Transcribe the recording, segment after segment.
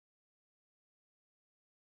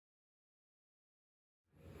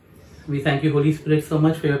We thank you, Holy Spirit, so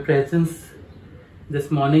much for your presence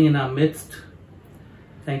this morning in our midst.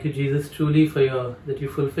 Thank you, Jesus, truly for that you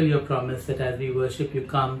fulfill your promise that as we worship, you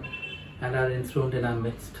come and are enthroned in our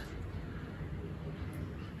midst.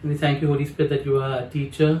 We thank you, Holy Spirit, that you are a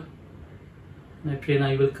teacher. And I pray now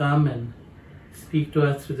you will come and speak to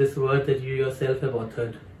us through this word that you yourself have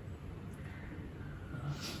authored.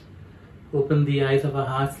 Open the eyes of our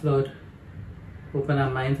hearts, Lord. Open our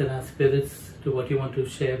minds and our spirits to what you want to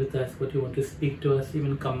share with us, what you want to speak to us,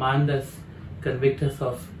 even command us, convict us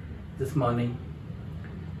of this morning.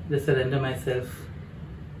 Just surrender myself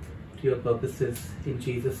to your purposes in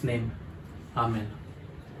Jesus' name. Amen.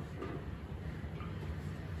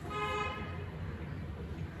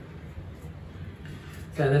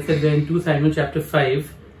 So as I said, we're in 2 Samuel chapter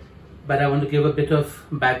 5, but I want to give a bit of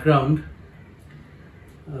background.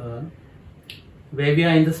 Where we are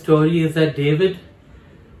in the story is that David,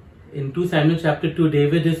 in 2 Samuel chapter 2,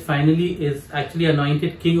 David is actually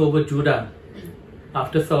anointed king over Judah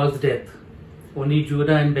after Saul's death. Only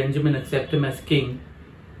Judah and Benjamin accept him as king,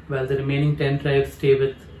 while the remaining 10 tribes stay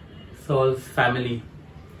with Saul's family.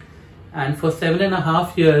 And for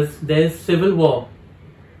 7.5 years, there is civil war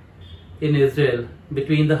in Israel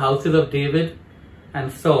between the houses of David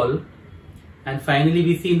and Saul. And finally,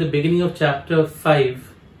 we see in the beginning of chapter 5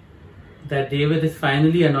 that David is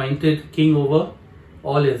finally anointed king over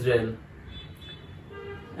all Israel.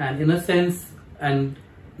 And in a sense, and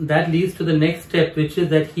that leads to the next step, which is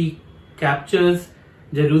that he captures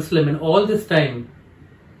Jerusalem. And all this time,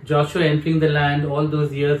 Joshua entering the land, all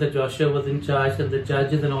those years that Joshua was in charge and the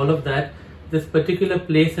judges and all of that, this particular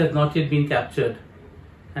place has not yet been captured.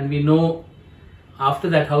 And we know after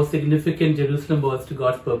that how significant Jerusalem was to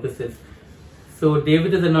God's purposes. So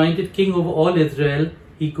David is anointed king over all Israel.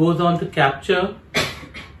 He goes on to capture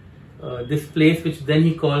this place, which then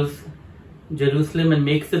he calls Jerusalem, and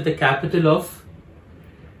makes it the capital of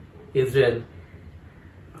Israel.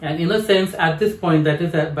 And in a sense, at this point, that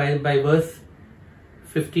is by verse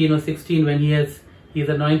 15 or 16, when he's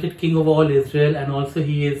anointed king over all Israel, and also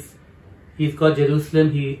he's got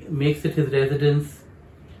Jerusalem, he makes it his residence,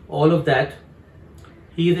 all of that.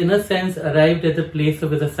 He is in a sense arrived at the place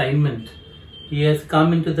of his assignment. He has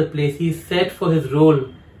come into the place. He is set for his role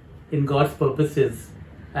in God's purposes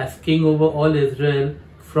as king over all Israel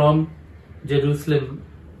from Jerusalem,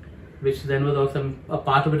 which then was also a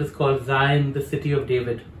part of it is called Zion, the city of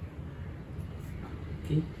David.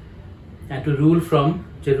 Okay. And to rule from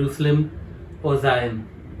Jerusalem or Zion.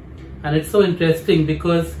 And it's so interesting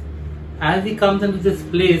because as he comes into this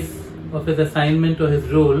place of his assignment or his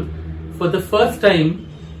role, for the first time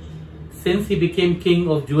since he became king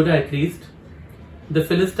of Judah at least, the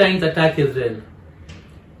Philistines attack Israel.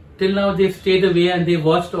 Till now they've stayed away and they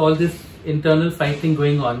watched all this internal fighting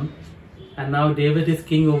going on. And now David is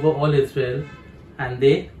king over all Israel and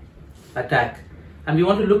they attack. And we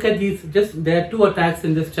want to look at these, there are 2 attacks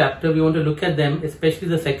in this chapter. We want to look at them, especially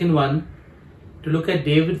the second one, to look at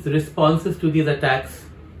David's responses to these attacks.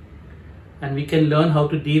 And we can learn how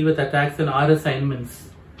to deal with attacks on our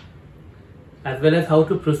assignments, as well as how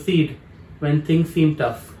to proceed when things seem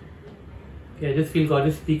tough. I just feel God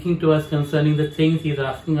is speaking to us concerning the things He's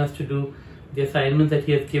asking us to do, the assignments that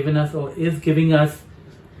He has given us or is giving us.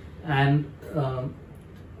 And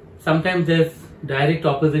sometimes there's direct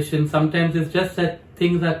opposition, sometimes it's just that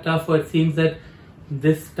things are tough, or it seems that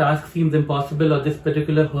this task seems impossible, or this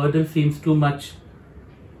particular hurdle seems too much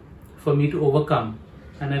for me to overcome.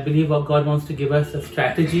 And I believe what God wants to give us a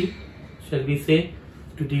strategy, shall we say,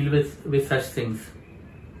 to deal with such things.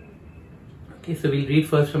 Okay, so we'll read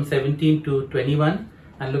first from 17 to 21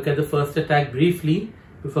 and look at the first attack briefly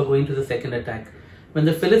before going to the second attack. When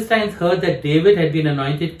the Philistines heard that David had been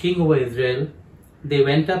anointed king over Israel, they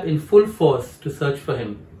went up in full force to search for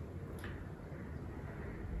him.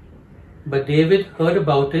 But David heard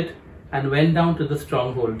about it and went down to the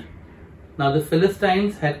stronghold. Now the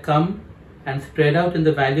Philistines had come and spread out in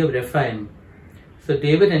the valley of Rephaim. So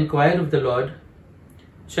David inquired of the Lord,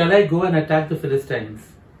 "Shall I go and attack the Philistines?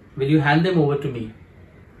 Will you hand them over to me?"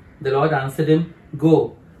 The Lord answered him,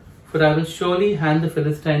 "Go, for I will surely hand the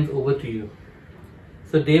Philistines over to you."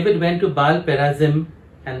 So David went to Baal Perazim,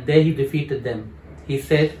 and there he defeated them. He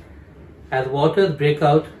said, "As waters break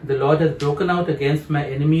out, the Lord has broken out against my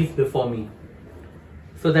enemies before me."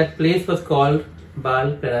 So that place was called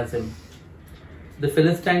Baal Perazim. The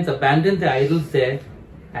Philistines abandoned their idols there,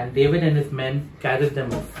 and David and his men carried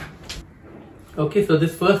them off. Okay, so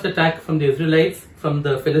this first attack from the Israelites, from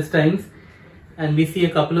the Philistines, and we see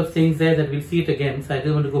a couple of things there that we'll see it again, so I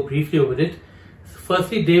just want to go briefly over it. So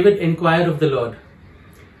firstly, David inquired of the Lord.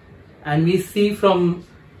 And we see from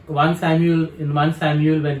 1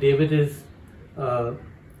 Samuel, when David is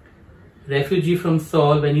refugee from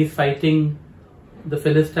Saul, when he's fighting the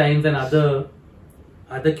Philistines and other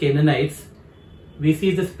Canaanites, we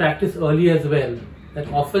see this practice early as well,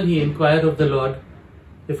 that often he inquired of the Lord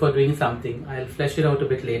before doing something. I'll flesh it out a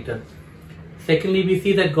bit later. Secondly, we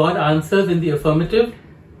see that God answers in the affirmative,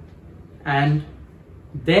 and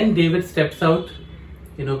then David steps out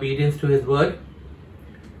in obedience to his word.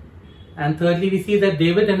 And thirdly, we see that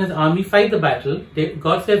David and his army fight the battle.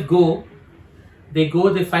 God says go, they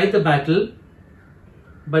go, they fight the battle,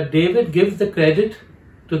 but David gives the credit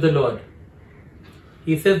to the Lord.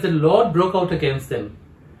 He says the Lord broke out against them.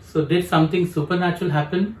 So did something supernatural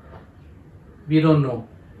happen? We don't know.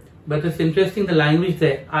 But it's interesting, the language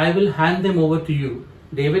there, I will hand them over to you.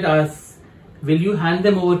 David asks, will you hand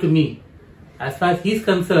them over to me? As far as he's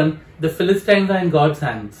concerned, the Philistines are in God's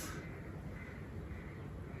hands.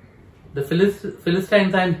 The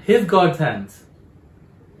Philistines are in his God's hands.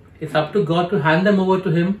 It's up to God to hand them over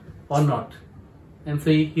to him or not. And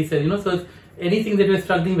so he said, so anything that we're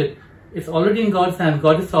struggling with, it's already in God's hands.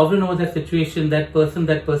 God is sovereign over that situation, that person,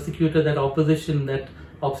 that persecutor, that opposition, that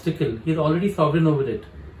obstacle. He's already sovereign over it.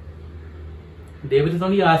 David is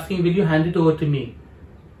only asking, will you hand it over to me?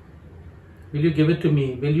 Will you give it to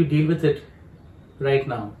me? Will you deal with it right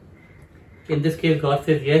now? In this case, God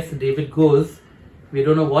says, yes, David goes. We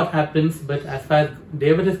don't know what happens, but as far as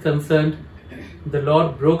David is concerned, the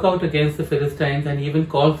Lord broke out against the Philistines, and he even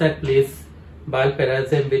calls that place Baal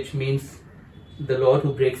Perazim, which means the Lord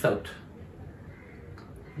who breaks out.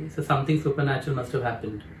 So something supernatural must have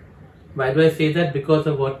happened. Why do I say that? Because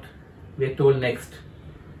of what we are told next.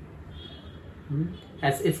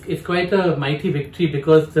 It's quite a mighty victory,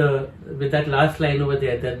 because with that last line over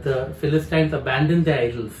there, that the Philistines abandoned their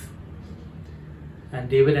idols and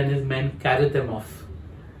David and his men carried them off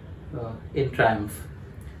in triumph.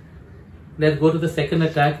 Let's go to the second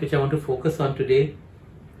attack, which I want to focus on today.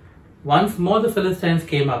 Once more the Philistines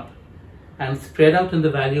came up and spread out in the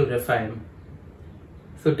valley of Rephaim.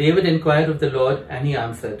 So David inquired of the Lord, and he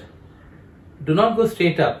answered, do not go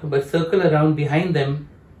straight up, but circle around behind them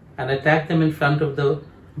and attack them in front of the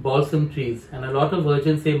balsam trees. And a lot of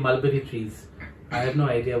versions say mulberry trees. I have no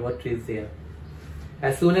idea what trees they are.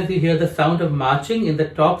 As soon as you hear the sound of marching in the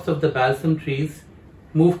tops of the balsam trees,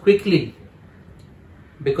 move quickly,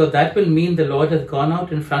 because that will mean the Lord has gone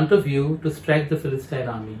out in front of you to strike the Philistine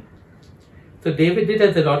army. So David did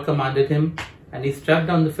as the Lord commanded him, and he struck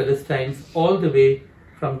down the Philistines all the way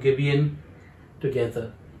from Gibeon to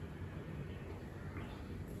Gezer.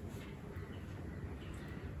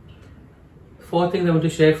 Four things I want to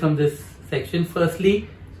share from this section. Firstly,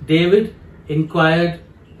 David inquired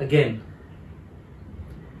again.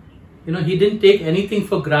 He didn't take anything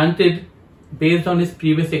for granted based on his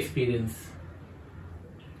previous experience.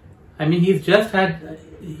 I mean, he's just had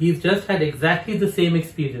exactly the same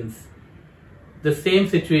experience, the same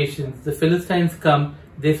situations. The Philistines come,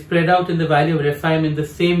 they spread out in the valley of Rephaim in the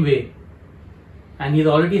same way, and he's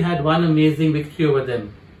already had one amazing victory over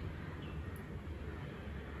them.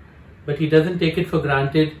 But he doesn't take it for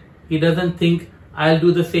granted. He doesn't think, I'll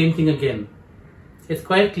do the same thing again. It's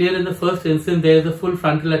quite clear in the first instance there is a full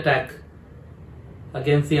frontal attack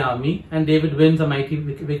against the army, and David wins a mighty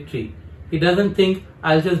victory. He doesn't think,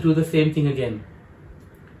 I'll just do the same thing again.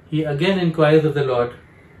 He again inquires of the Lord,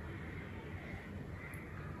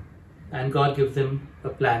 and God gives him a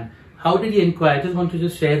plan. How did he inquire? I just want to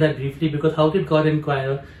share that briefly, because how did God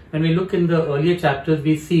inquire? When we look in the earlier chapters,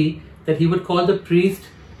 we see that he would call the priest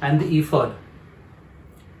and the ephod.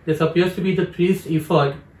 This appears to be the priest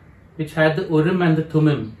ephod, which had the Urim and the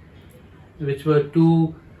Thummim, which were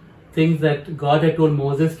two things that God had told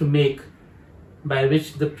Moses to make, by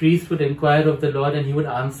which the priest would inquire of the Lord and he would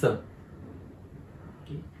answer.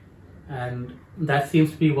 And that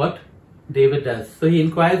seems to be what David does. So he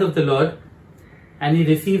inquires of the Lord and he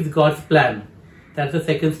receives God's plan. That's the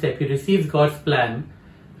second step. He receives God's plan,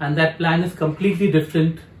 and that plan is completely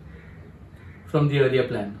different from the earlier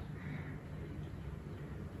plan.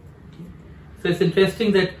 So it's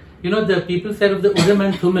interesting that, the people said of the Urim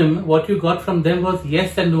and Thummim, what you got from them was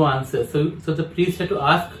yes and no answer. So the priest had to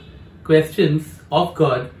ask questions of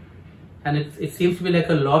God, and it seems to be like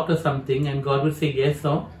a lot or something, and God would say yes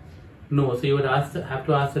or no. So you would have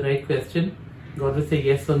to ask the right question. God would say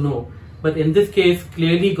yes or no. But in this case,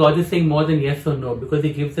 clearly God is saying more than yes or no, because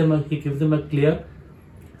He gives them a clear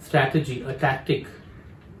strategy, a tactic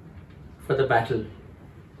for the battle.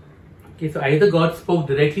 Okay, so either God spoke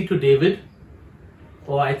directly to David,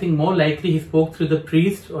 or I think more likely He spoke through the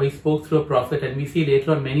priest, or He spoke through a prophet. And we see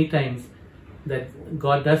later on many times that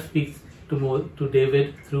God does speak to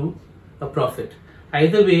David through a prophet.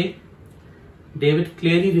 Either way, David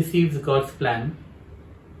clearly receives God's plan.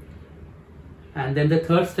 And then the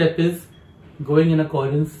third step is going in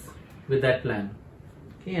accordance with that plan.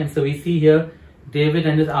 Okay, and so we see here David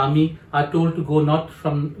and his army are told to go not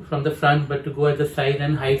from the front but to go at the side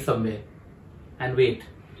and hide somewhere and wait.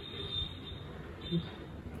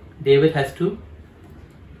 David has to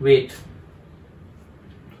wait.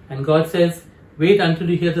 And God says, wait until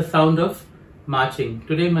you hear the sound of marching.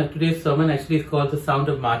 Today's sermon actually is called the sound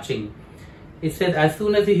of marching. It says, as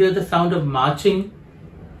soon as you hear the sound of marching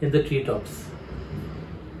in the treetops.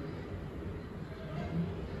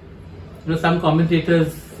 You know, some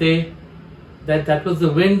commentators say that was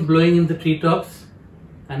the wind blowing in the treetops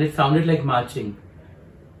and it sounded like marching.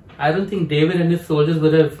 I don't think David and his soldiers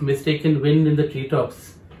would have mistaken wind in the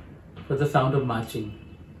treetops for the sound of marching.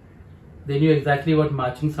 They knew exactly what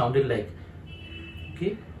marching sounded like.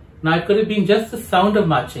 Okay. Now it could have been just the sound of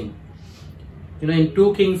marching. You know, in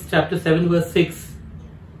 2 Kings chapter 7 verse 6,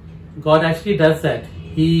 God actually does that.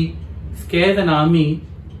 He scares an army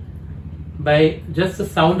by just the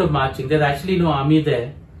sound of marching. There's actually no army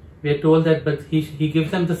there. We are told that, but he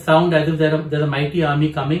gives them the sound as if there's a mighty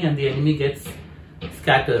army coming and the enemy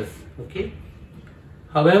scatters. Okay.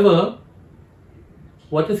 However,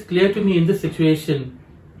 what is clear to me in this situation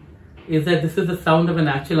is that this is the sound of an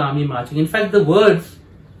actual army marching. In fact, the words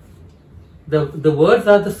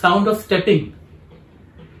are the sound of stepping.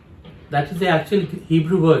 That is the actual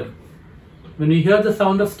Hebrew word. When we hear the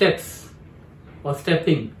sound of steps or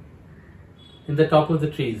stepping in the top of the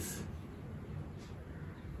trees.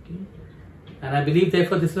 Okay. And I believe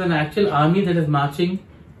therefore this is an actual army that is marching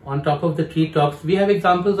on top of the treetops. We have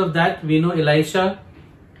examples of that. We know Elisha,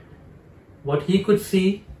 what he could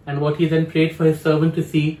see and what he then prayed for his servant to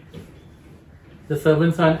see. The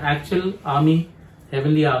servants are an actual army,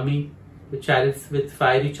 heavenly army with chariots, with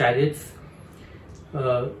fiery chariots.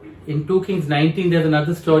 In 2 Kings 19 there's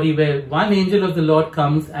another story where one angel of the Lord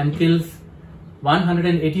comes and kills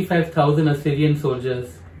 185,000 Assyrian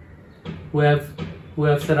soldiers who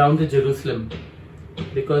have surrounded Jerusalem,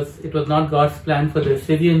 because it was not God's plan for the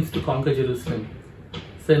Assyrians to conquer Jerusalem.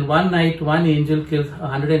 So in one night, one angel kills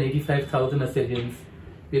 185,000 Assyrians.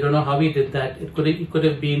 We don't know how he did that. It could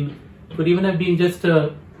even have been just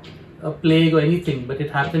a plague or anything, but it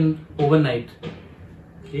happened overnight.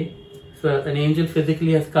 Okay, so an angel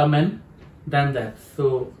physically has come and done that.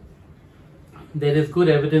 So there is good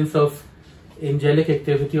evidence of angelic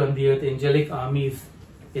activity on the earth, angelic armies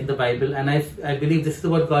in the Bible, and I believe this is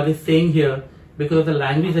what God is saying here because of the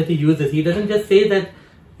language that he uses. He doesn't just say that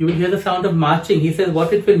you will hear the sound of marching. He says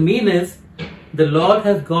what it will mean is the Lord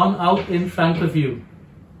has gone out in front of you.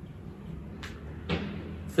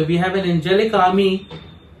 So we have an angelic army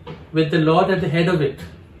with the Lord at the head of it.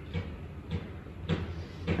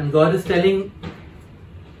 And God is telling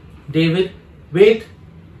David, wait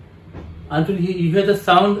until you hear the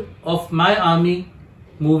sound of my army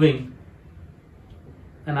moving.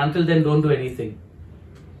 And until then, don't do anything.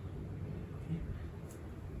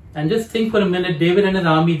 And just think for a minute, David and his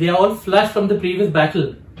army, they are all flushed from the previous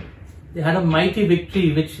battle. They had a mighty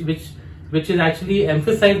victory, which is actually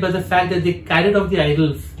emphasized by the fact that they carried off the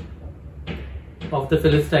idols of the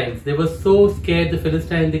Philistines. They were so scared, the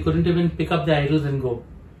Philistines, they couldn't even pick up the idols and go.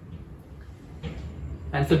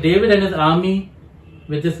 And so David and his army,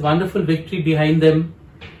 with this wonderful victory behind them,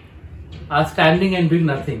 are standing and doing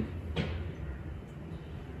nothing.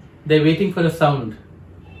 They're waiting for a sound.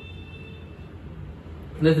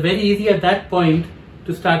 And it's very easy at that point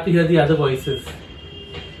to start to hear the other voices.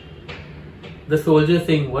 The soldiers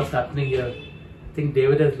saying, what's happening here? I think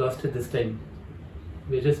David has lost it this time.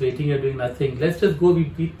 We're just waiting here doing nothing. Let's just go.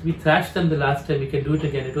 We thrashed them the last time. We can do it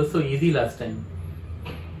again. It was so easy last time.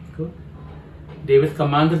 Go. David's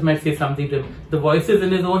commanders might say something to him. The voices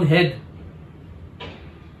in his own head.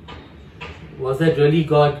 Was that really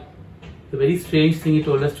God? A very strange thing he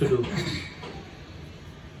told us to do.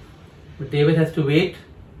 But David has to wait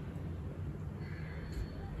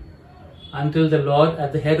until the Lord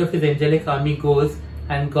at the head of his angelic army goes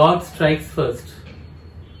and God strikes first.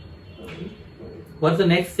 What's the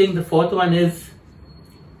next thing? The fourth one is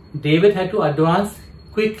David had to advance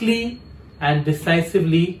quickly and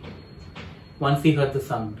decisively once he heard the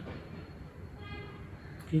sound.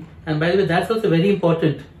 Okay. And by the way, that's also very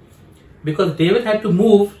important because David had to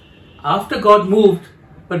move after God moved,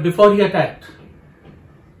 but before he attacked.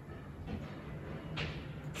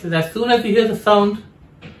 So as soon as you hear the sound,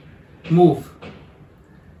 move.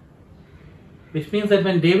 Which means that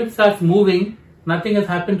when David starts moving, nothing has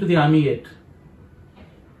happened to the army yet.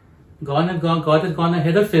 God has gone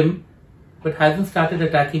ahead of him, but hasn't started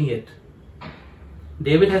attacking yet.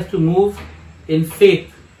 David has to move in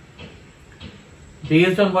faith,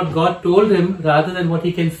 based on what God told him rather than what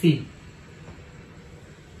he can see.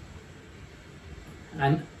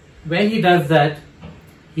 And when he does that,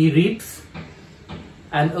 he reaps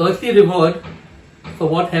an earthly reward for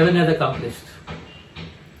what heaven has accomplished.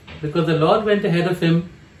 Because the Lord went ahead of him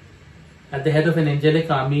at the head of an angelic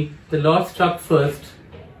army. The Lord struck first.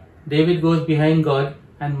 David goes behind God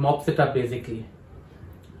and mops it up basically.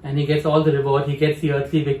 And he gets all the reward. He gets the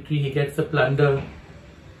earthly victory. He gets the plunder.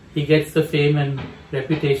 He gets the fame and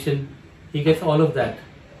reputation. He gets all of that.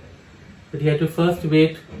 But he had to first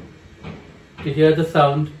wait to hear the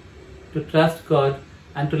sound, to trust God,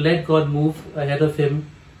 and to let God move ahead of him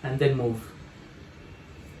and then move.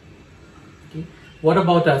 Okay. What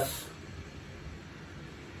about us?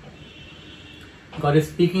 God is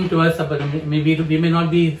speaking to us about, maybe we may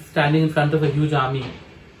not be standing in front of a huge army,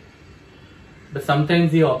 but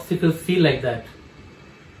sometimes the obstacles feel like that.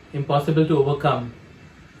 Impossible to overcome.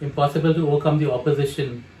 Impossible to overcome the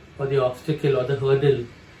opposition or the obstacle or the hurdle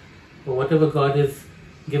or whatever God has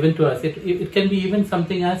given to us. It can be even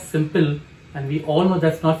something as simple, and we all know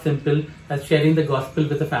that's not simple, as sharing the gospel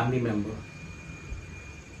with a family member.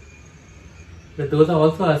 But those are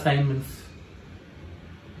also assignments.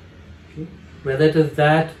 Okay. Whether it is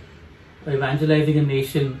that or evangelizing a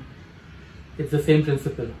nation, it's the same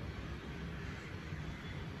principle.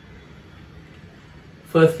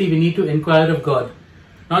 Firstly, we need to inquire of God.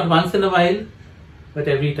 Not once in a while, but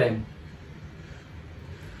every time.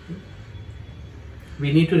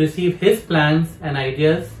 We need to receive His plans and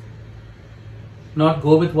ideas, not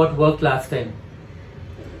go with what worked last time.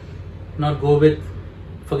 Not go with,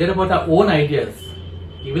 forget about our own ideas.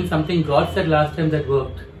 Even something God said last time that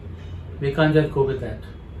worked, we can't just go with that.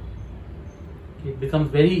 It becomes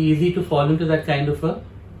very easy to fall into that kind of a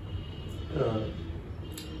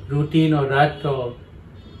routine or rut or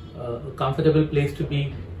a comfortable place to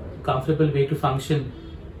be, comfortable way to function.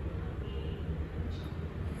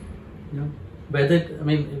 You know, whether, I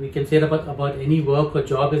mean, we can say it about any work or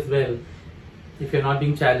job as well. If you're not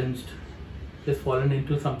being challenged, just fallen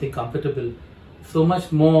into something comfortable. So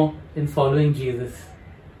much more in following Jesus.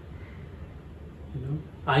 You know,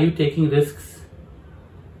 are you taking risks?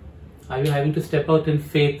 Are you having to step out in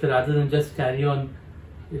faith rather than just carry on?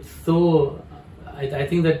 It's so, I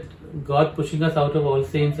think that God pushing us out of All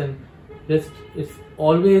Saints, and just, it's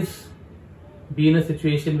always been a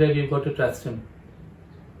situation where we've got to trust Him.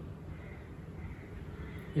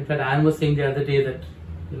 In fact, Anne was saying the other day that,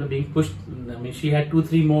 you know, being pushed, I mean, she had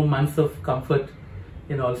 2-3 more months of comfort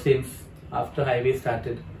in All Saints after Highway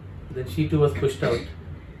started. Then she too was pushed out.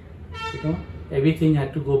 You know, everything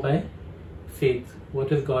had to go by faith. What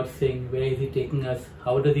is God saying? Where is He taking us?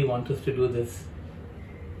 How does He want us to do this?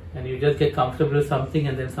 And you just get comfortable with something,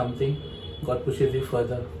 and then something, God pushes you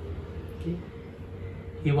further. Okay?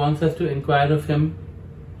 He wants us to inquire of Him,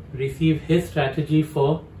 receive His strategy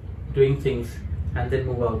for doing things, and then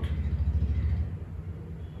move out.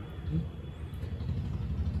 Okay?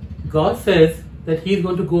 God says that He is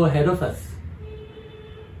going to go ahead of us.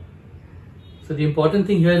 So the important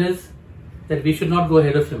thing here is that we should not go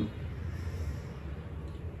ahead of Him.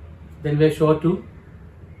 Then we are sure to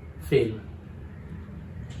fail.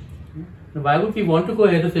 Now, why would we want to go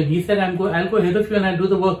ahead of Him? He said, I'll go ahead of you and I'll do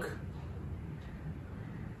the work.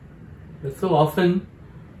 But so often,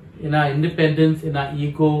 in our independence, in our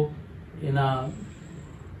ego, in our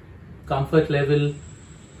comfort level,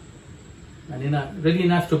 and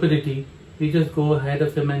in our stupidity, we just go ahead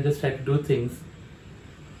of Him and just try to do things.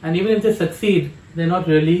 And even if they succeed, they're not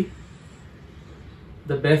really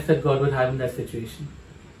the best that God would have in that situation.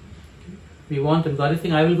 We want, and God is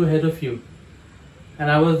saying, I will go ahead of you. And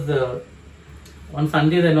I was on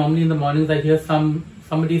Sundays, I normally in the mornings I hear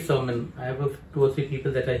somebody's sermon. I have 2 or 3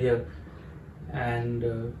 people that I hear,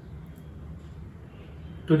 and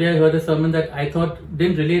today I heard a sermon that I thought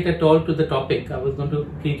didn't relate at all to the topic. I was going to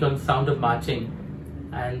preach on sound of marching,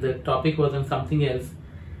 and the topic was on something else.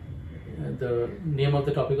 The name of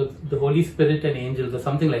the topic was the Holy Spirit and Angels or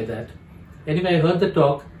something like that. Anyway, I heard the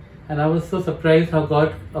talk, and I was so surprised how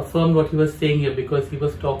God affirmed what He was saying here, because He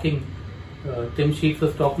was talking, Tim Sheets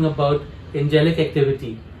was talking about angelic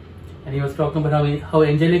activity, and he was talking about how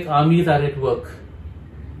angelic armies are at work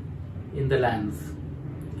in the lands.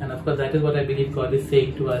 And of course, that is what I believe God is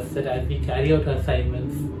saying to us, that as we carry out our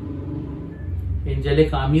assignments,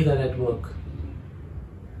 angelic armies are at work.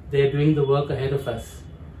 They are doing the work ahead of us.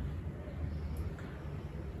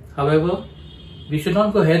 However, we should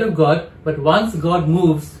not go ahead of God, but once God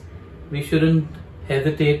moves, we shouldn't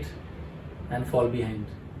hesitate and fall behind.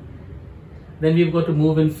 Then we've got to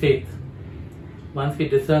move in faith. Once we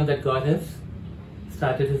discern that God has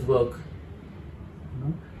started His work,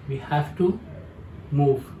 know, we have to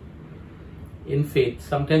move in faith.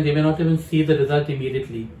 Sometimes we may not even see the result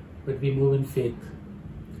immediately, but we move in faith,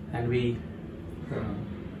 and we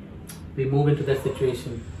move into that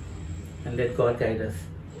situation and let God guide us.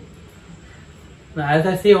 Now, as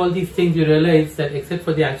I say all these things, you realize that except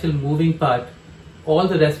for the actual moving part, all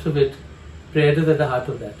the rest of it, prayer is at the heart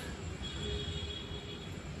of that.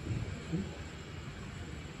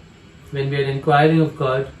 When we are inquiring of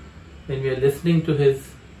God, when we are listening to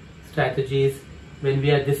His strategies, when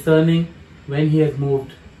we are discerning when He has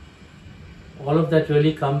moved, all of that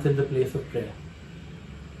really comes in the place of prayer.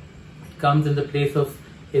 It comes in the place of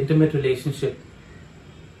intimate relationship.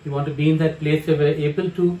 We want to be in that place where we are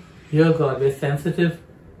able to hear God. We are sensitive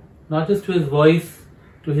not just to His voice,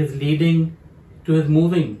 to His leading, to His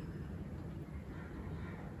moving.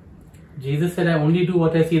 Jesus said, I only do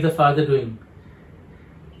what I see the Father doing.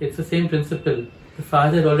 It's the same principle. The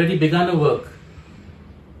Father had already begun a work,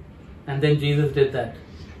 and then Jesus did that.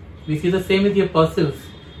 We see the same with the apostles.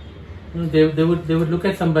 You know, they would look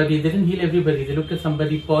at somebody. They didn't heal everybody. They looked at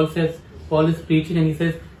somebody. Paul is preaching, and he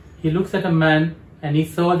says, he looks at a man and he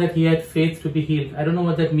saw that he had faith to be healed. I don't know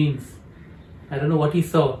what that means. I don't know what he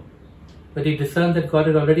saw, but he discerned that God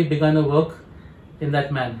had already begun a work in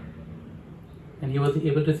that man, and he was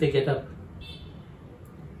able to say, get up.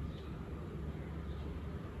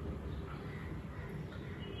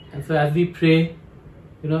 And so as we pray,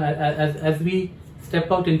 you know, as we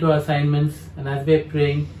step out into our assignments and as we are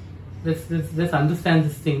praying, let's understand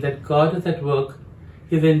this thing, that God is at work.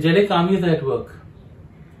 His angelic armies are at work,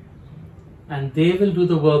 and they will do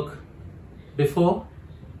the work before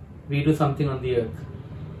we do something on the earth.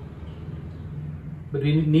 But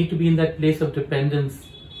we need to be in that place of dependence,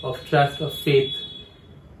 of trust, of faith,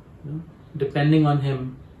 you know, depending on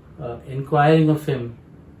Him, inquiring of Him,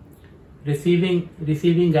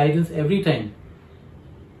 receiving guidance every time,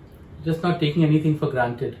 just not taking anything for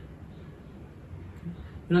granted.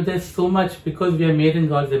 You know, there's so much, because we are made in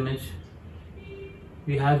God's image.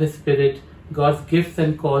 We have His Spirit. God's gifts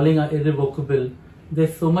and calling are irrevocable.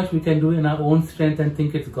 There's so much we can do in our own strength and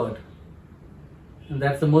think it's God. And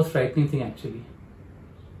that's the most frightening thing, actually.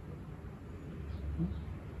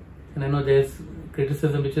 And I know there's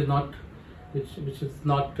criticism which is not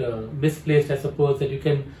misplaced, I suppose, that you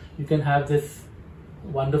can have this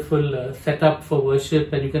wonderful setup for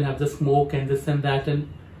worship, and you can have the smoke and this and that,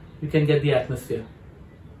 and you can get the atmosphere.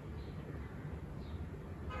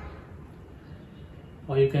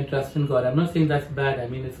 Or you can trust in God. I'm not saying that's bad. I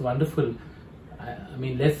mean, it's wonderful. I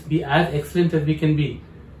mean, let's be as excellent as we can be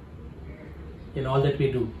in all that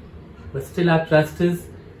we do. But still our trust is,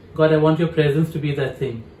 God, I want your presence to be that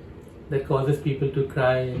thing that causes people to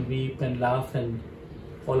cry and weep and laugh and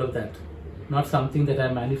all of that. Not something that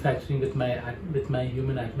I'm manufacturing with my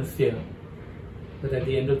human atmosphere. But at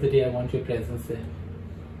the end of the day, I want your presence there.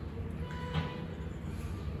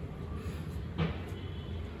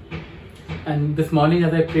 And this morning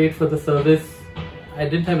as I prayed for the service, I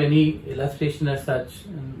didn't have any illustration as such,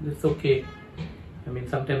 and it's okay. I mean,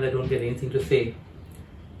 sometimes I don't get anything to say.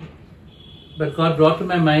 But God brought to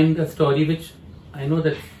my mind a story which I know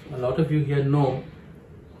that a lot of you here know,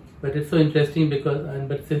 but it's so interesting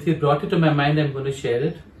but since He brought it to my mind, I'm going to share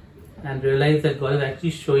it and realize that God is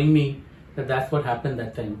actually showing me that that's what happened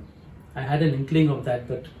that time. I had an inkling of that,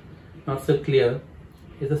 but not so clear.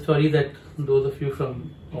 It's a story that those of you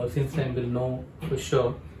from All Saints Time will know for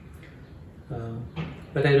sure.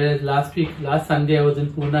 But I realized last Sunday I was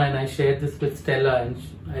in Pune and I shared this with Stella, and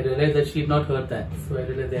I realized that she had not heard that. So I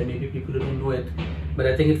realized there may be people who don't know it, but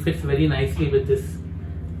I think it fits very nicely with this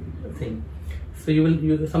thing. So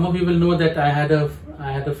some of you will know that I had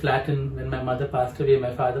a flat when my mother passed away,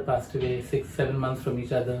 my father passed away 6-7 months from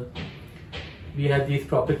each other. We had these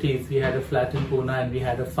properties. We had a flat in Pune and we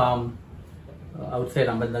had a farm outside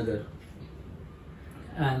Ahmednagar.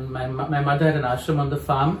 And my mother had an ashram on the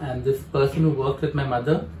farm, and this person who worked with my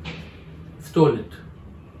mother stole it.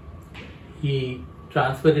 He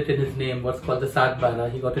transferred it in his name, what's called the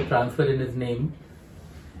Satbara. He got it transferred in his name,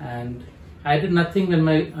 and I did nothing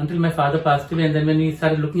until my father passed away. And then when we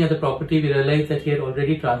started looking at the property, we realized that he had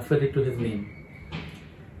already transferred it to his name.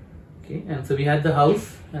 Okay, and so we had the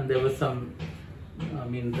house, and there was some, I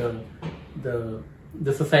mean,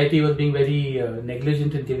 the society was being very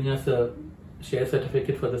negligent in giving us a share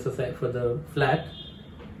certificate for the flat,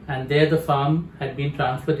 and there the farm had been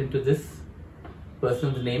transferred into this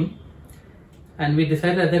person's name. And we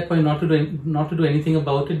decided at that point not to do anything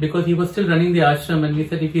about it, because he was still running the ashram, and we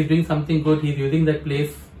said if he's doing something good, he's using that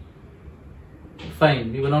place,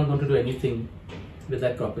 fine. We were not going to do anything with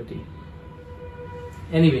that property.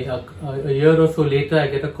 Anyway, a year or so later, I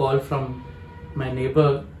get a call from my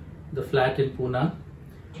neighbor the flat in Pune,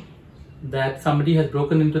 that somebody has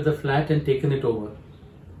broken into the flat and taken it over.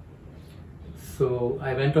 So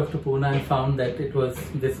I went off to Pune and found that it was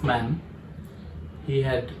this man. He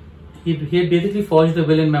had basically forged the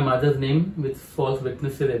will in my mother's name with false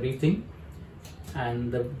witnesses, everything.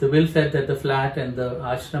 And the will said that the flat and the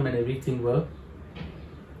ashram and everything were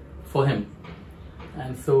for him.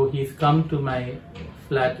 And so he's come to my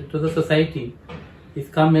flat. It was a society. He's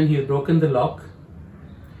come in, he's broken the lock.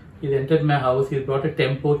 He's entered my house, he's brought a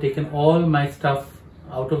tempo, taken all my stuff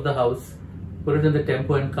out of the house, put it in the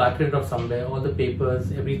tempo and carted it off somewhere, all the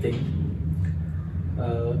papers, everything.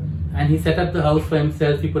 And he set up the house for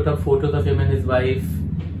himself. He put up photos of him and his wife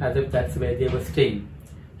as if that's where they were staying.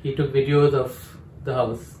 He took videos of the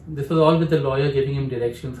house. This was all with the lawyer giving him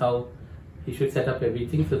directions how he should set up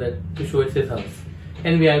everything so that to show it's his house.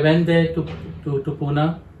 Anyway, I went there to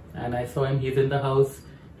Pune and I saw him. He's in the house.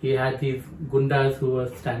 He had these gundas who were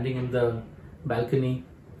standing in the balcony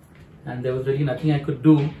and there was really nothing I could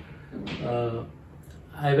do.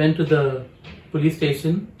 I went to the police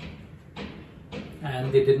station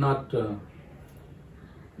and they did not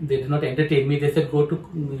entertain me. They said go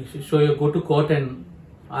to court and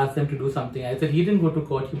ask them to do something. I said he didn't go to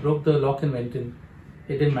court. He broke the lock and went in.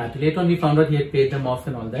 It didn't matter. Later on we found out he had paid them off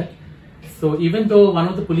and all that. So even though one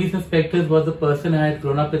of the police inspectors was the person I had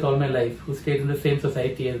grown up with all my life, who stayed in the same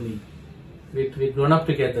society as me, we'd grown up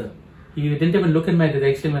together. He didn't even look in my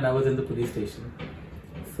direction when I was in the police station.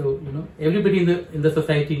 So everybody in the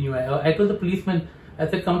society knew. I told the policeman, I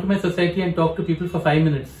said, come to my society and talk to people for 5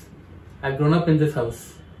 minutes. I've grown up in this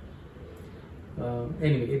house.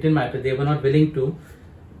 Anyway, it didn't matter. They were not willing to.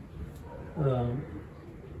 Now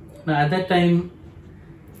at that time,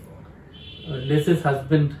 Liz's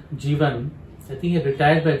husband Jeevan, I think he had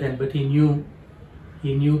retired by then, but he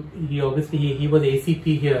obviously was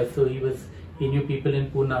ACP here, so he knew people in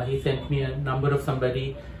Pune. He sent me a number of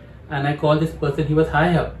somebody, and I called this person. He was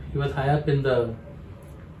high up. He was high up in the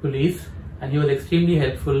police, and he was extremely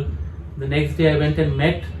helpful. The next day I went and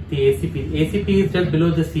met the ACP. ACP is just below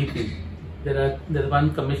the CP. There's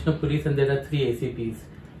one commissioner of police and there are 3 ACPs.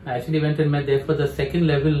 I actually went and met there for the second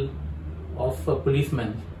level of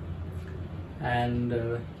policemen. And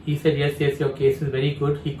he said, yes, your case is very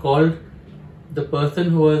good. He called the person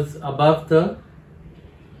who was above the,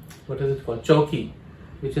 Chowki,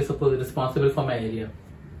 which is supposed responsible for my area.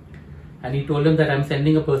 And he told him that I'm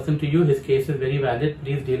sending a person to you. His case is very valid.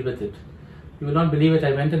 Please deal with it. You will not believe it.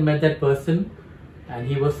 I went and met that person and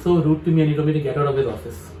he was so rude to me and he told me to get out of his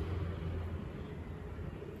office.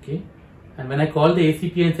 Okay. And when I called the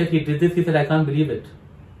ACP and said he did this, he said, I can't believe it.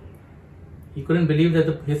 He couldn't believe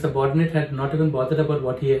that his subordinate had not even bothered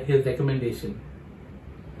about his recommendation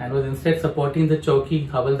and was instead supporting the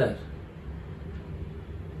Chowki Havaldar.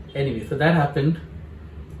 Anyway, so that happened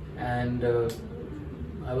and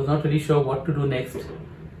I was not really sure what to do next.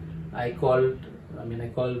 I called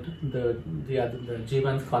the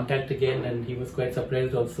Jeevan's contact again and he was quite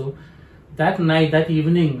surprised also. That night, that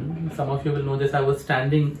evening, some of you will know this, I was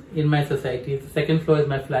standing in my society. The second floor is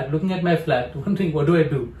my flat, looking at my flat, wondering what do I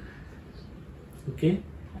do? Okay,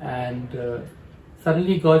 and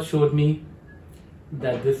suddenly God showed me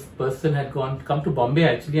that this person had come to Bombay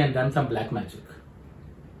actually and done some black magic.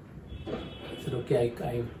 I said, okay,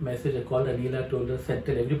 I called Anila, told her, sent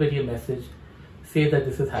everybody a message, say that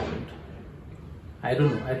this has happened. I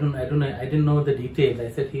don't know, I didn't know the details. I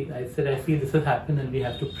said, I feel this has happened and we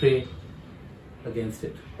have to pray against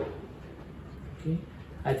it. Okay,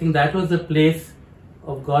 I think that was the place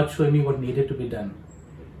of God showing me what needed to be done.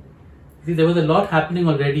 See, there was a lot happening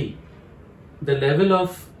already. The level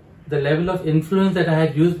of influence that I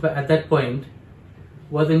had used at that point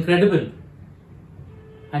was incredible,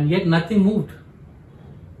 and yet nothing moved.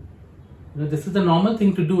 This is the normal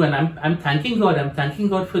thing to do, and I'm thanking God. I'm thanking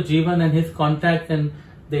God for Jeevan and his contact and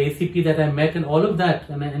the ACP that I met and all of that.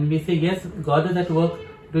 And we say, yes, God is at work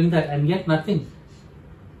doing that, and yet nothing.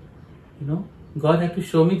 God had to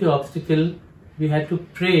show me the obstacle. We had to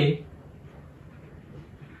pray.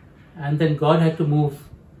 And then God had to move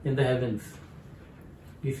in the heavens.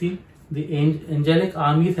 You see, the angelic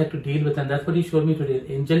armies had to deal with, and that's what he showed me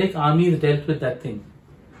today. Angelic armies dealt with that thing,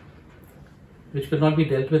 which could not be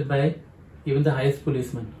dealt with by even the highest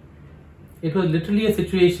policeman. It was literally a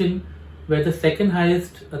situation where the second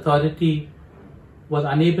highest authority was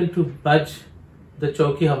unable to budge the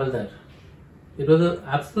Chowki Havaldar. It was an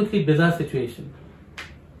absolutely bizarre situation.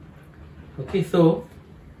 Okay, so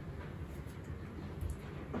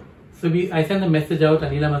I sent a message out.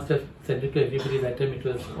 Anila must have sent it to everybody that time. It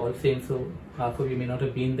was All Saints, so half of you may not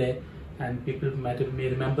have been there, and people may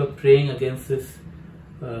remember praying against this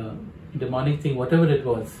demonic thing, whatever it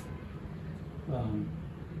was.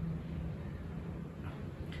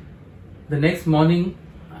 The next morning,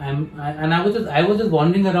 I was just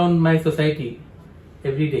wandering around my society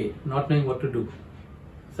every day, not knowing what to do.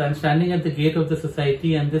 So I'm standing at the gate of the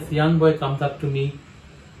society, and this young boy comes up to me,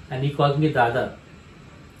 and he calls me Dada.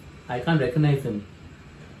 I can't recognize him.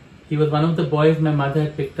 He was one of the boys my mother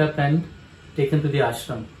had picked up and taken to the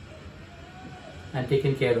ashram and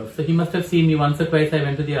taken care of. So he must have seen me once or twice. I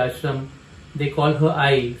went to the ashram. They called her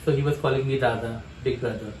Ai, so he was calling me Dada, big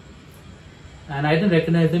brother. And I didn't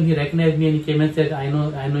recognize him. He recognized me and he came and said, I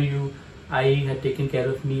know you. Ai had taken care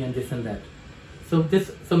of me and this and that.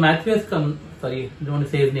 So Matthew has come. Sorry, I don't want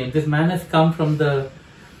to say his name. This man has come from the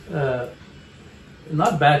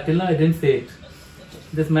not bad till now. I didn't say it.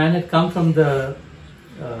 This man had come from the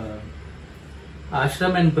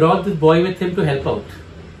ashram and brought this boy with him to help out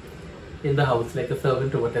in the house, like a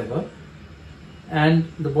servant or whatever.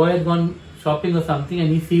 And the boy had gone shopping or something, and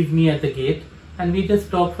he sees me at the gate, and we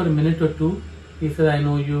just talked for a minute or two. He said, I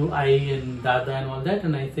know you, I and Dada and all that,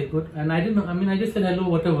 and I said, good. And I didn't know, I just said hello,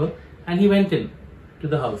 whatever, and he went in to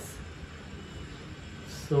the house.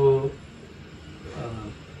 So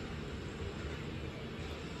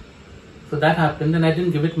that happened, and I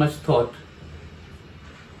didn't give it much thought.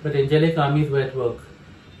 But angelic armies were at work.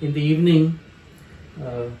 In the evening,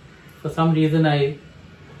 for some reason,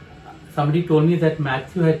 somebody told me that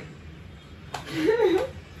Matthew had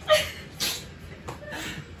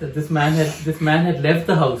that this man had left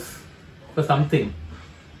the house for something.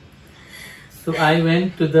 So I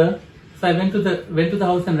went to the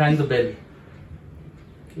house and rang the bell.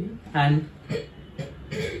 Okay. And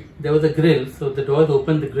there was a grill, so the door is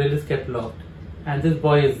open, the grill is kept locked, and this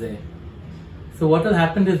boy is there. So what has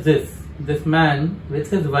happened is this man with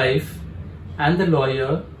his wife and the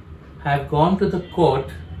lawyer have gone to the court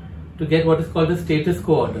to get what is called a status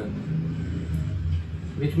quo order,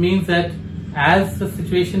 which means that as the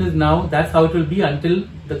situation is now, that's how it will be until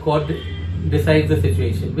the court decides the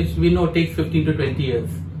situation, which we know takes 15 to 20 years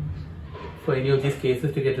for any of these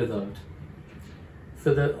cases to get resolved.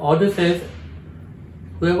 So the order says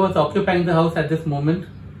whoever was occupying the house at this moment,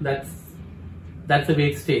 that's the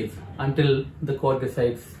way it stays until the court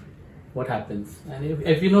decides what happens. And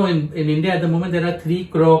if you know, in India at the moment there are 3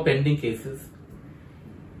 crore pending cases.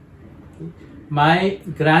 My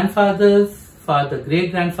grandfather's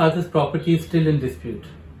great-grandfather's property is still in dispute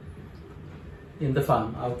in the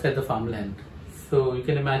farm, outside the farmland. So you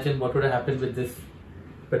can imagine what would have happened with this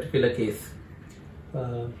particular case.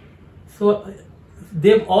 So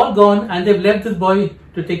they've all gone and they've left this boy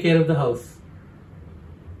to take care of the house.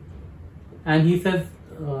 And he says,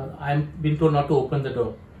 I've been told not to open the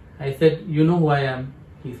door. I said, you know who I am?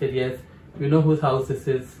 He said, yes. You know whose house this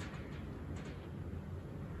is?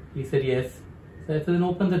 He said, yes. So I said, then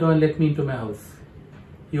open the door and let me into my house.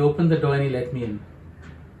 He opened the door and he let me in.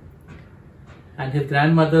 And his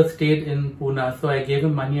grandmother stayed in Pune, so I gave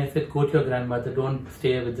him money. I said, go to your grandmother, don't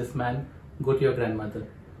stay with this man, go to your grandmother.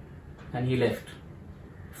 And he left.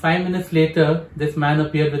 5 minutes later, this man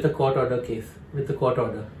appeared with a court order case, with the court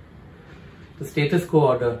order. The status quo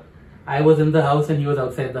order. I was in the house and he was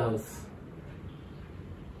outside the house.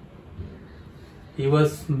 He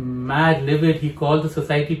was mad, livid. He called the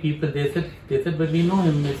society people. They said, but we know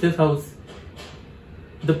him, it's his house.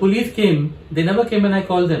 The police came. They never came when I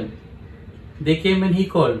called them. They came when he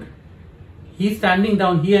called. He's standing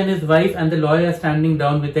down, he and his wife and the lawyer are standing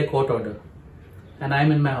down with their court order. And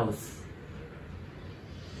I'm in my house.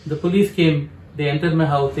 The police came, they entered my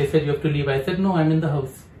house, they said, you have to leave. I said, no, I'm in the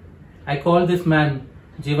house. I called this man,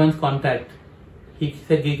 Jivan's contact. He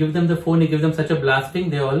said, he gives them the phone, he gives them such a blasting,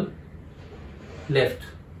 they all left.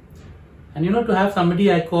 And you know, to have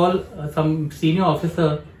somebody, I call some senior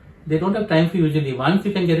officer, they don't have time for you usually. Once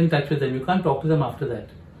you can get in touch with them, you can't talk to them after that.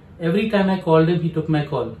 Every time I called him, he took my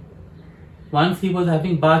call. Once he was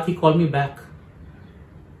having bath, he called me back.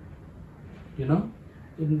 You know,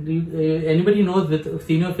 anybody knows with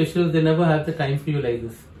senior officials, they never have the time for you like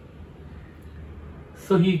this.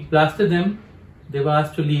 So he blasted them, they were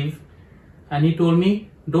asked to leave, and he told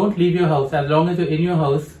me, don't leave your house, as long as you're in your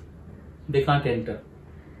house, they can't enter.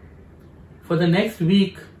 For the next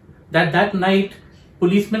week, that night,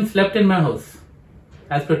 policemen slept in my house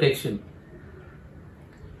as protection.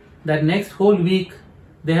 That next whole week,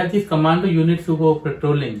 they have these commando units who go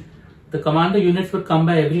patrolling. The commando units would come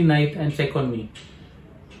by every night and check on me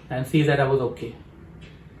and see that I was okay.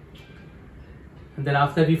 And then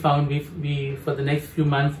after we found, we for the next few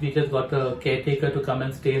months, we just got a caretaker to come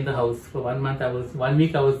and stay in the house. For 1 month, 1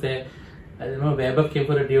 week I was there. I don't know, Vaibhav came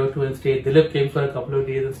for a day or two and stayed. Dilip came for a couple of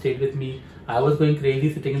days and stayed with me. I was going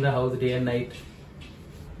crazy sitting in the house day and night.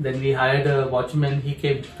 Then we hired a watchman. He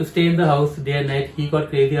came to stay in the house day and night. He got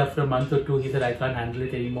crazy after a month or two. He said, I can't handle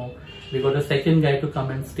it anymore. We got a second guy to come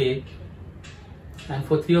and stay. And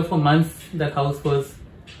for 3 or 4 months, that house was,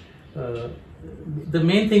 the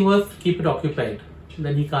main thing was keep it occupied.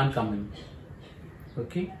 Then he can't come in.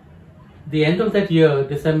 Okay. The end of that year,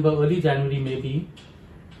 December, early January maybe,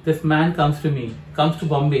 this man comes to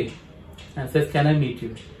Bombay and says, can I meet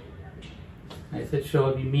you? I said,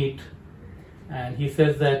 sure, we meet. And he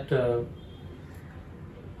says that,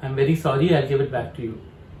 I'm very sorry, I'll give it back to you.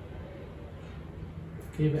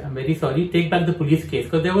 Okay, I'm very sorry, take back the police case.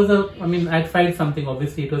 Because there was I'd filed something,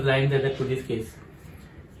 obviously it was lying there, that police case.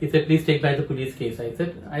 He said, please take back the police case. I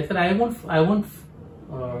said, I won't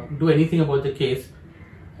do anything about the case.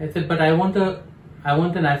 I said, but I want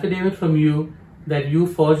an affidavit from you that you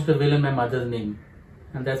forged the will in my mother's name.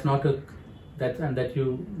 And that's not a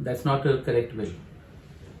correct will.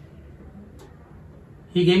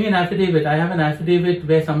 He gave me an affidavit. I have an affidavit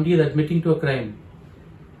where somebody is admitting to a crime.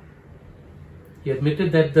 He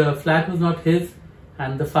admitted that the flat was not his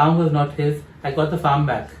and the farm was not his. I got the farm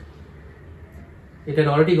back. It had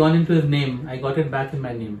already gone into his name. I got it back in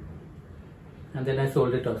my name. And then I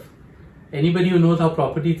sold it off. Anybody who knows how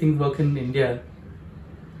property things work in India,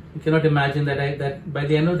 you cannot imagine that by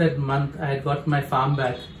the end of that month, I had got my farm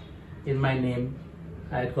back in my name.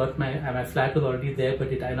 I had got my flat was already there,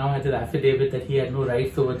 but I now had an affidavit that he had no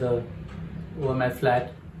rights over my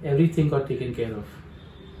flat. Everything got taken care of.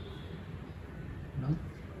 You know?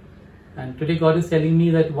 And today God is telling me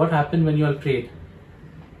that what happened when you all prayed.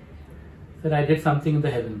 That I did something in the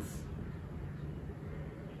heavens.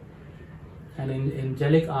 And an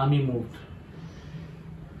angelic army moved.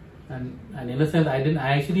 And in a sense, I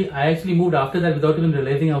actually moved after that without even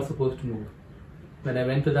realizing I was supposed to move. When I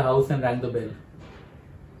went to the house and rang the bell.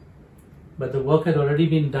 But the work had already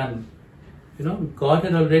been done. You know, God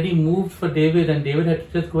had already moved for David and David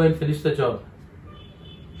had to just go and finish the job.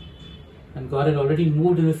 And God had already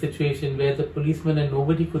moved in a situation where the policeman and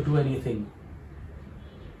nobody could do anything.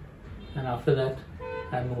 And after that,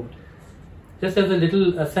 I moved. Just as a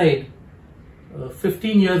little aside,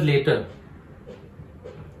 15 years later,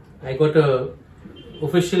 I got a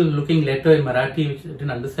official looking letter in Marathi, which I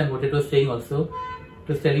didn't understand what it was saying also. It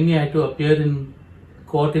was telling me I had to appear in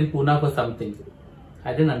court in Pune for something.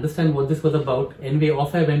 I didn't understand what this was about. Anyway,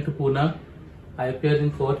 off I went to Pune. I appeared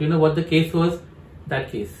in court. You know what the case was?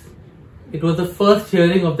 That case. It was the first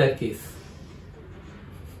hearing of that case.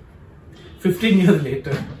 15 years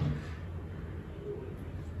later.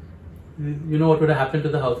 You know what would have happened to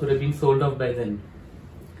the house? Would have been sold off by then.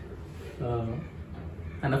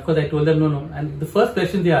 And of course I told them no. And the first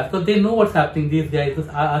question they asked, because they know what's happening, these guys,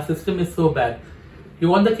 our system is so bad. You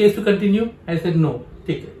want the case to continue? I said no,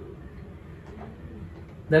 take it.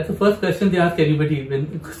 That's the first question they ask anybody.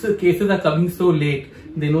 Because the cases are coming so late,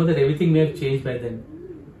 they know that everything may have changed by then.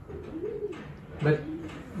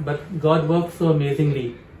 But God works so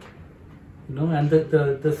amazingly. You know, and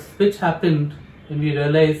the switch happened when we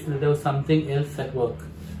realized that there was something else at work.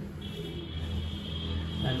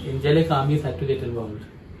 And angelic armies had to get involved,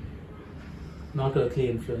 not earthly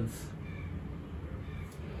influence.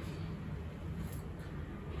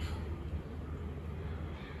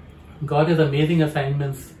 God has amazing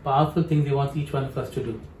assignments, powerful things He wants each one of us to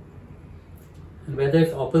do. And whether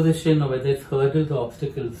it's opposition or whether it's hurdles or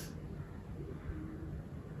obstacles,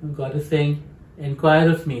 God is saying, inquire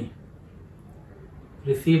of me,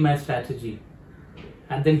 receive my strategy,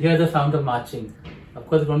 and then hear the sound of marching. Of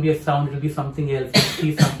course, it won't be a sound, it will be something else,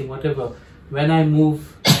 see something, whatever. When I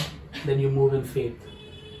move, then you move in faith.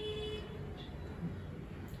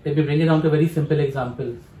 Let me bring it down to a very simple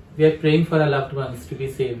example. We are praying for our loved ones to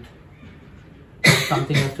be saved.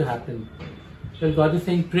 Something has to happen. Well, God is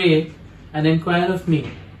saying, pray and inquire of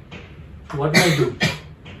me. What do I do?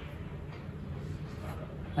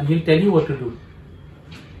 And He'll tell you what to do.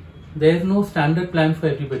 There is no standard plan for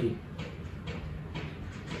everybody.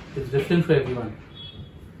 It's different for everyone.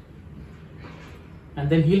 And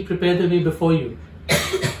then He'll prepare the way before you.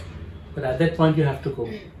 But at that point you have to go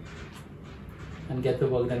and get the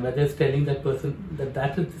work done. Whether it's telling that person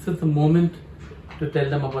that this is the moment to tell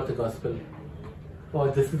them about the gospel, or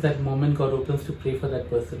this is that moment God opens to pray for that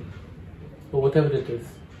person, or whatever it is.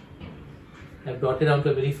 I've brought it down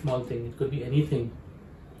to a very small thing. It could be anything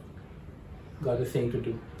God is saying to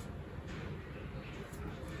do.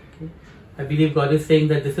 Okay. I believe God is saying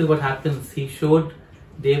that this is what happens. He showed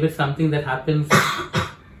David something that happens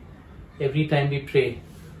every time we pray.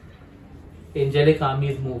 Angelic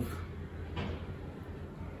armies move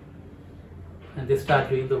and they start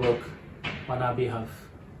doing the work on our behalf.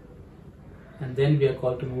 And then we are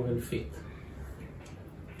called to move in faith.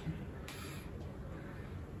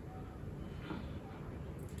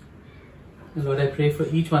 And Lord, I pray for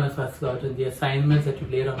each one of us, Lord, and the assignments that you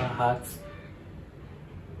laid on our hearts.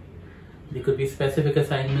 They could be specific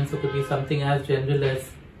assignments, or could be something as general as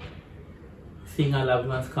seeing our loved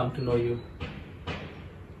ones come to know you.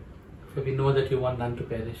 For we know that you want none to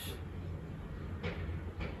perish.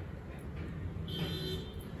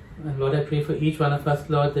 And Lord, I pray for each one of us,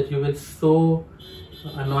 Lord, that you will so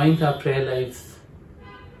anoint our prayer lives.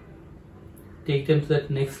 Take them to that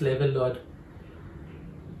next level, Lord,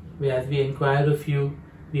 where as we inquire of you,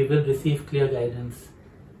 we will receive clear guidance.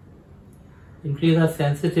 Increase our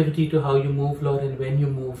sensitivity to how you move, Lord, and when you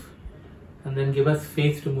move, and then give us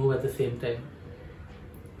faith to move at the same time.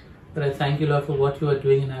 But I thank you, Lord, for what you are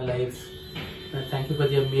doing in our lives. And I thank you for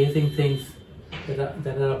the amazing things that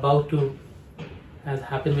are about to, as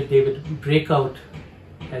happened with David, break out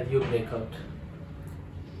as you break out.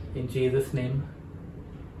 In Jesus' name,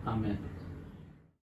 Amen.